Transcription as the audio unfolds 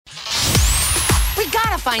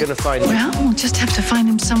Gonna find him. Well, we'll just have to find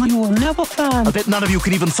him someone who will never find. I bet none of you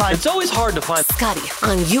can even find. It's always hard to find. Scotty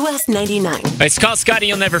on US 99. It's called Scotty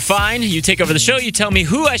You'll Never Find. You take over the show. You tell me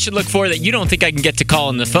who I should look for that you don't think I can get to call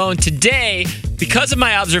on the phone. Today, because of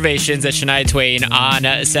my observations at Shania Twain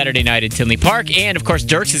on Saturday night in Tinley Park, and of course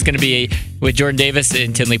Dirks is going to be with Jordan Davis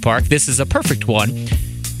in Tinley Park, this is a perfect one.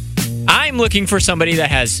 I'm looking for somebody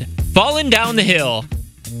that has fallen down the hill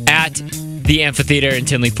at the amphitheater in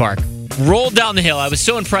Tinley Park. Rolled down the hill. I was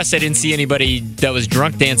so impressed I didn't see anybody that was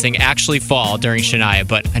drunk dancing actually fall during Shania,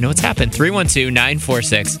 but I know it's happened.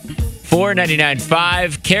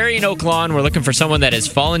 312-946-4995. Carrie in Oak Lawn, we're looking for someone that has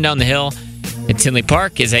fallen down the hill in Tinley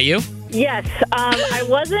Park. Is that you? Yes. I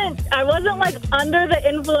wasn't like under the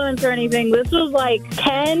influence or anything. This was like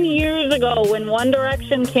 10 years ago when One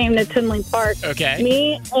Direction came to Tinley Park. Okay.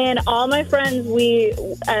 Me and all my friends,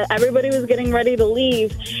 everybody was getting ready to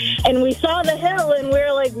leave, and we saw the hill, and we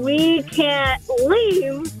were like, we can't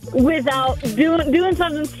leave without doing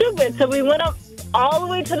something stupid. So we went up all the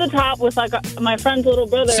way to the top with like my friend's little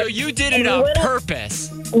brother. So you did it on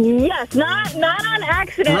purpose. Yes, not on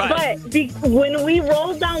accident, right. But when we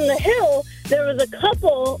rolled down the hill, there was a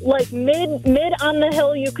couple like mid on the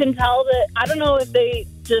hill. You can tell that, I don't know if they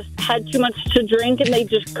just had too much to drink and they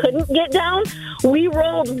just couldn't get down. We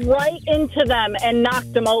rolled right into them and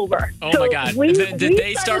knocked them over. Oh, my God. Did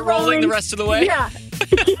they start rolling the rest of the way? Yeah.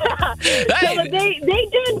 Yeah. Hey. So they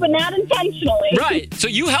did, but not intentionally. Right. So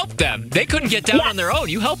you helped them. They couldn't get down on their own.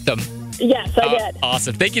 You helped them. Yes, I did.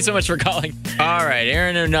 Awesome. Thank you so much for calling. All right,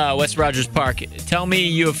 Aaron in West Rogers Park. Tell me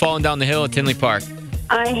you have fallen down the hill at Tinley Park.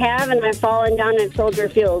 I have, and I've fallen down at Soldier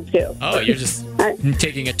Field, too. Oh, you're just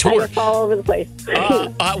taking a tour. I just fall over the place.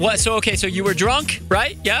 What? So you were drunk,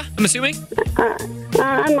 right? Yeah, I'm assuming?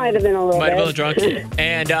 I might have been a little bit. Might have been drunk.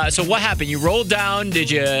 And so what happened? You rolled down.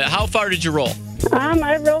 How far did you roll?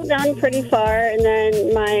 I rolled down pretty far, and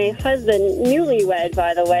then my husband, newlywed,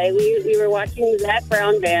 by the way, we were watching the Zac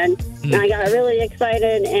Brown band, and I got really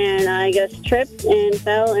excited, and I just tripped and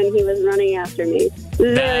fell, and he was running after me.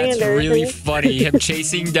 That's really funny, him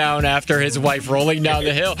chasing down after his wife rolling down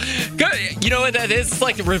the hill. Good. You know what that is? It's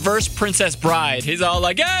like the reverse Princess Bride. He's all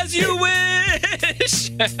like, as you wish.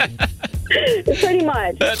 Pretty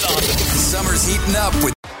much. That's awesome. Summer's heating up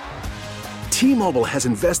with T-Mobile has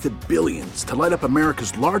invested billions to light up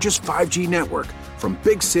America's largest 5G network, from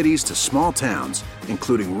big cities to small towns,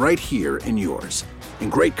 including right here in yours.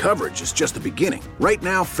 And great coverage is just the beginning. Right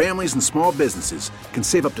now, families and small businesses can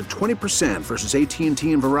save up to 20% versus AT&T and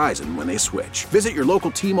Verizon when they switch. Visit your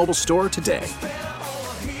local T-Mobile store today.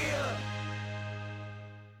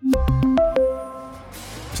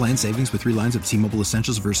 Plan savings with 3 lines of T-Mobile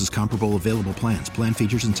Essentials versus comparable available plans. Plan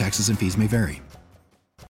features and taxes and fees may vary.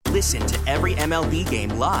 Listen to every MLB game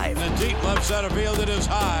live. In the deep left center field, it is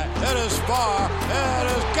high, it is far, it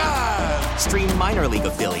is gone. Stream minor league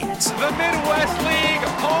affiliates. The Midwest League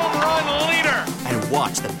home run leader. And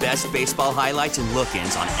watch the best baseball highlights and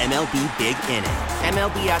look-ins on MLB Big Inning.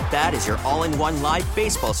 MLB At Bat is your all-in-one live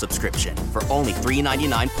baseball subscription for only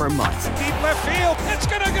 $3.99 per month. Deep left field, it's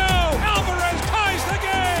gonna go. Alvarez ties the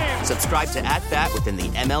game. Subscribe to At Bat within the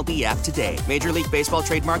MLB app today. Major League Baseball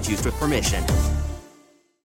trademarks used with permission.